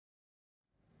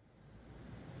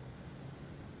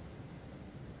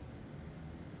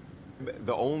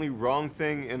The only wrong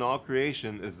thing in all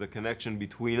creation is the connection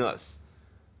between us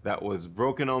that was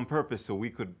broken on purpose so we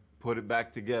could put it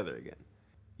back together again.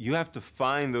 You have to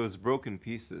find those broken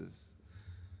pieces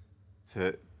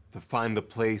to find the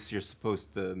place you're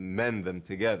supposed to mend them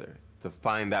together, to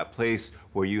find that place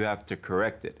where you have to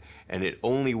correct it. And it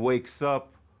only wakes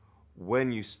up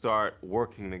when you start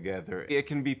working together. It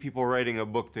can be people writing a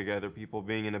book together, people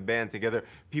being in a band together,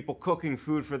 people cooking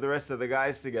food for the rest of the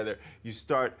guys together. You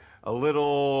start, a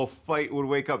little fight would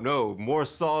wake up. No, more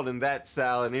salt in that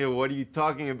salad. You know, what are you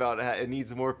talking about? It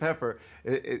needs more pepper.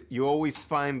 You always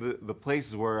find the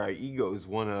places where our egos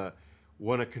wanna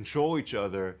control each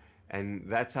other, and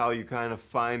that's how you kind of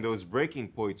find those breaking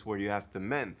points where you have to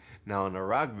mend. Now in a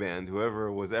rock band,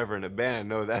 whoever was ever in a band,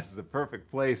 no, that's the perfect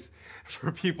place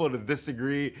for people to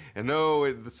disagree and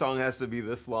no, the song has to be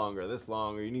this long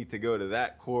or you need to go to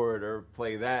that chord or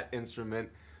play that instrument.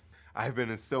 I've been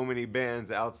in so many bands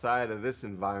outside of this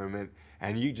environment,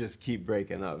 and you just keep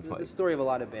breaking up. The story of a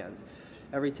lot of bands.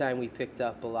 Every time we picked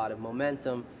up a lot of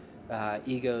momentum,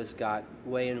 egos got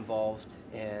way involved,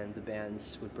 and the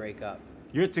bands would break up.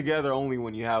 You're together only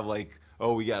when you have like,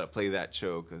 oh, we got to play that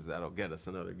show because that'll get us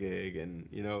another gig, and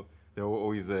you know, there's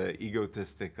always a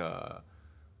egotistic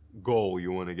goal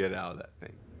you want to get out of that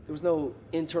thing. There was no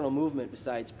internal movement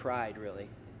besides pride, really,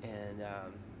 and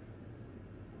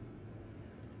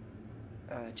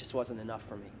it just wasn't enough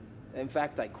for me. In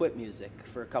fact, I quit music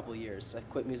for a couple of years. I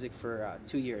quit music for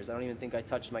 2 years. I don't even think I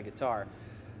touched my guitar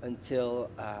until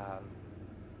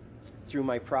through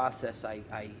my process,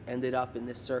 I ended up in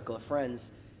this circle of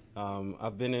friends.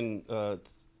 I've been in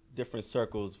different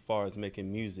circles as far as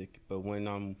making music, but when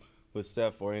I'm with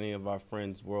Seth or any of our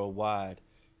friends worldwide,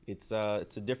 it's a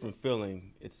different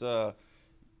feeling. It's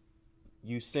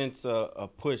you sense a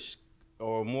push,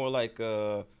 or more like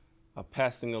a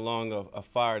passing along a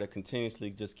fire that continuously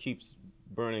just keeps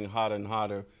burning hotter and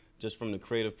hotter, just from the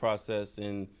creative process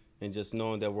and just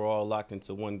knowing that we're all locked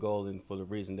into one goal and for the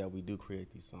reason that we do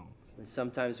create these songs. And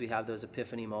sometimes we have those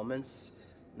epiphany moments.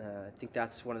 I think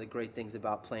that's one of the great things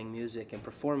about playing music and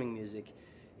performing music,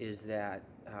 is that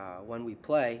when we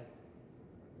play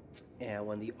and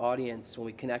when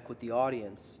we connect with the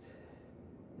audience,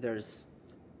 there's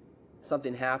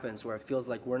something happens where it feels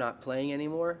like we're not playing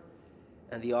anymore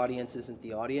and the audience isn't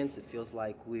the audience. It feels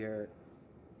like we're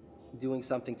doing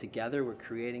something together, we're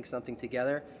creating something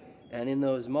together. And in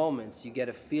those moments, you get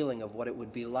a feeling of what it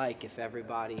would be like if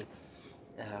everybody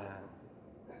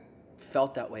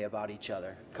felt that way about each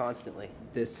other constantly.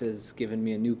 This has given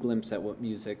me a new glimpse at what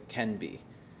music can be.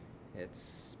 It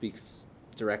speaks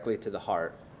directly to the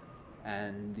heart,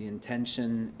 and the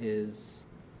intention is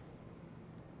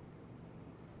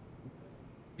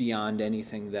beyond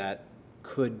anything that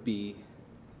could be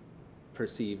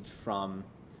perceived from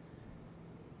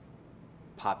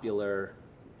popular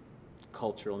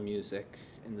cultural music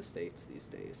in the States these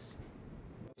days.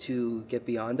 To get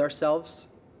beyond ourselves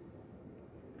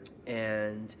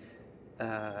and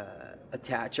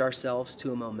attach ourselves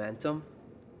to a momentum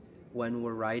when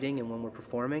we're writing and when we're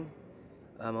performing,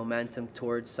 a momentum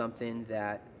towards something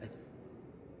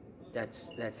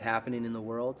that's happening in the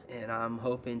world. And I'm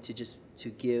hoping to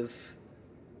give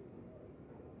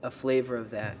a flavor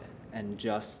of that. And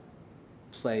just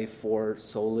play for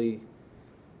solely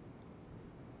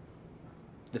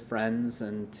the friends,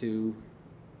 and to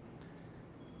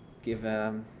give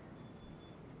an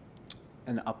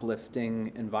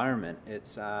uplifting environment.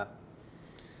 It's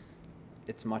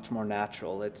much more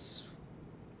natural. It's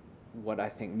what I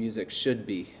think music should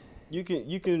be. You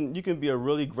can be a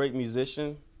really great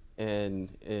musician and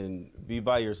be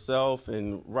by yourself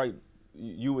and write,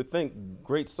 you would think,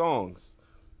 great songs.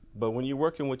 But when you're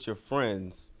working with your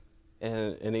friends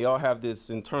and they all have this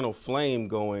internal flame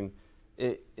going,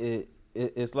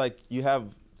 it's like you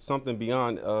have something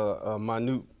beyond a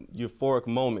minute euphoric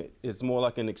moment. It's more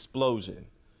like an explosion.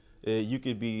 You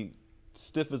could be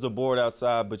stiff as a board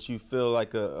outside, but you feel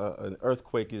like an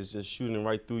earthquake is just shooting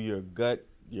right through your gut,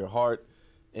 your heart,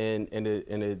 and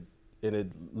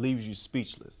it leaves you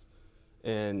speechless.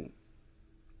 And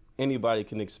anybody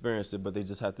can experience it, but they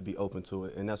just have to be open to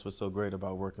it. And that's what's so great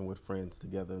about working with friends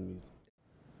together in music.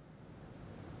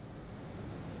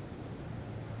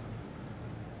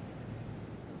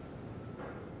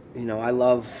 You know, I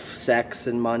love sex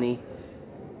and money,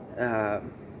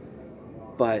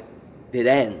 but it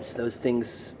ends. Those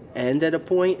things end at a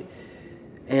point,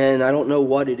 and I don't know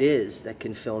what it is that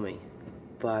can fill me.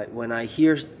 But when I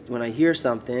hear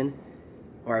something,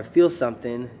 or I feel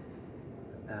something,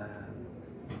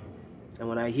 and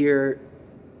when I hear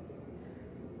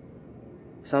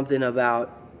something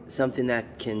about something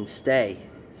that can stay,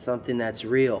 something that's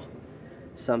real,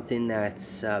 something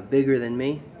that's bigger than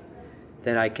me,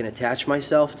 that I can attach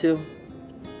myself to,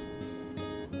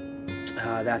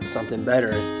 that's something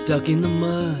better. Stuck in the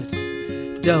mud,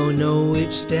 don't know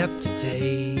which step to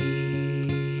take.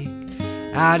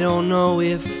 I don't know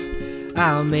if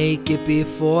I'll make it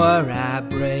before I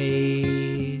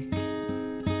break.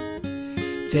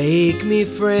 Take me,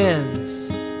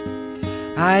 friends,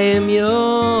 I am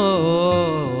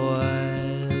yours.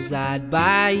 I'd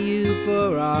buy you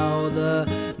for all the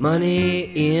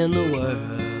money in the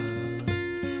world.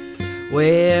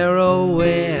 Where, oh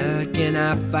where can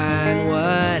I find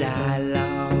what I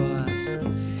lost?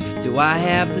 Do I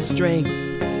have the strength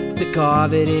to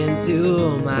carve it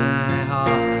into my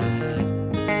heart?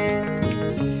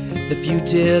 The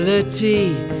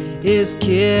futility is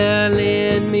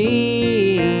killing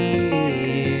me.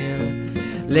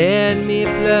 Let me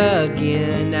plug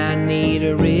in, I need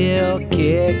a real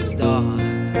kickstart.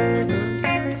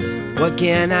 What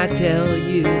can I tell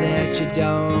you that you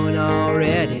don't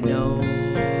already know?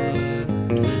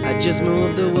 I just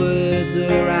move the words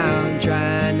around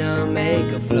trying to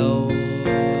make a flow.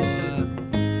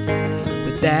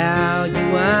 Without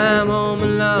you I'm home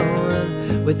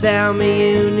alone. Without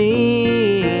me you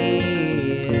need.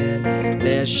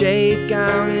 Let's shake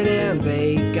on it and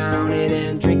bake on it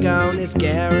and drink on this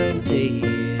guarantee.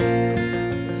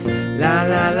 La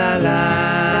la la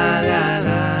la la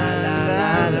la la la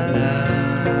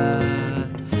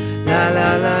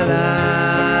la la la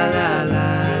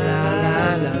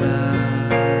la la.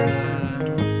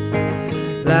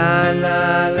 La la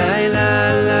la la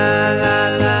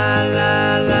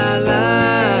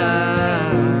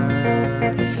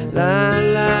la la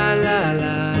la la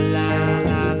la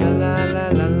la la la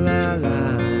la la la.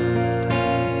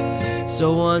 So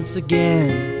once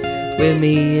again we're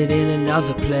meeting in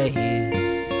another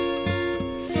place.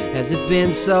 Has it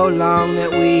been so long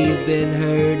that we've been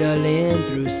hurtling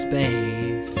through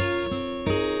space?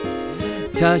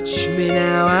 Touch me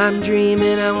now, I'm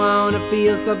dreaming. I wanna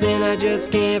feel something I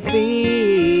just can't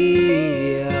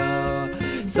feel.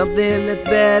 Something that's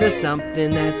better,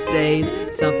 something that stays,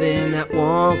 something that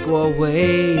won't go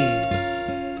away.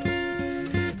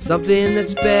 Something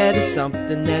that's better,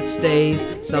 something that stays,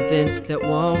 something that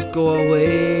won't go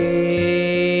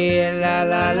away. La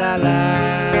la la la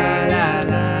la la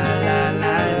la la la la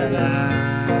la la la.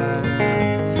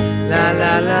 La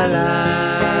la la la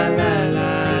la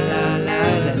la la la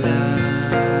la la.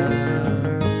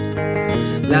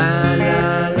 La la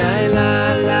la la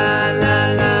la la la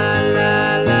la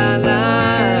la la la.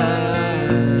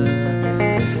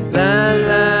 La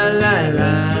la la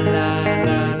la la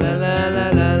la la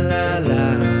la la la.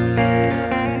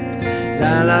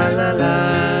 La la la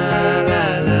la la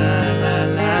la la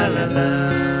la la la.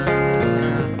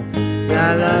 La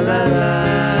la la la.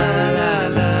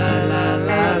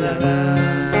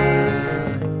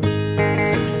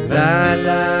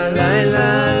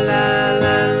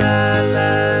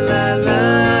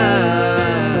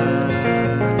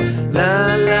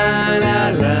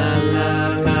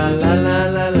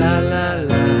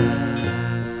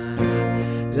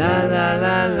 La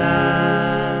la la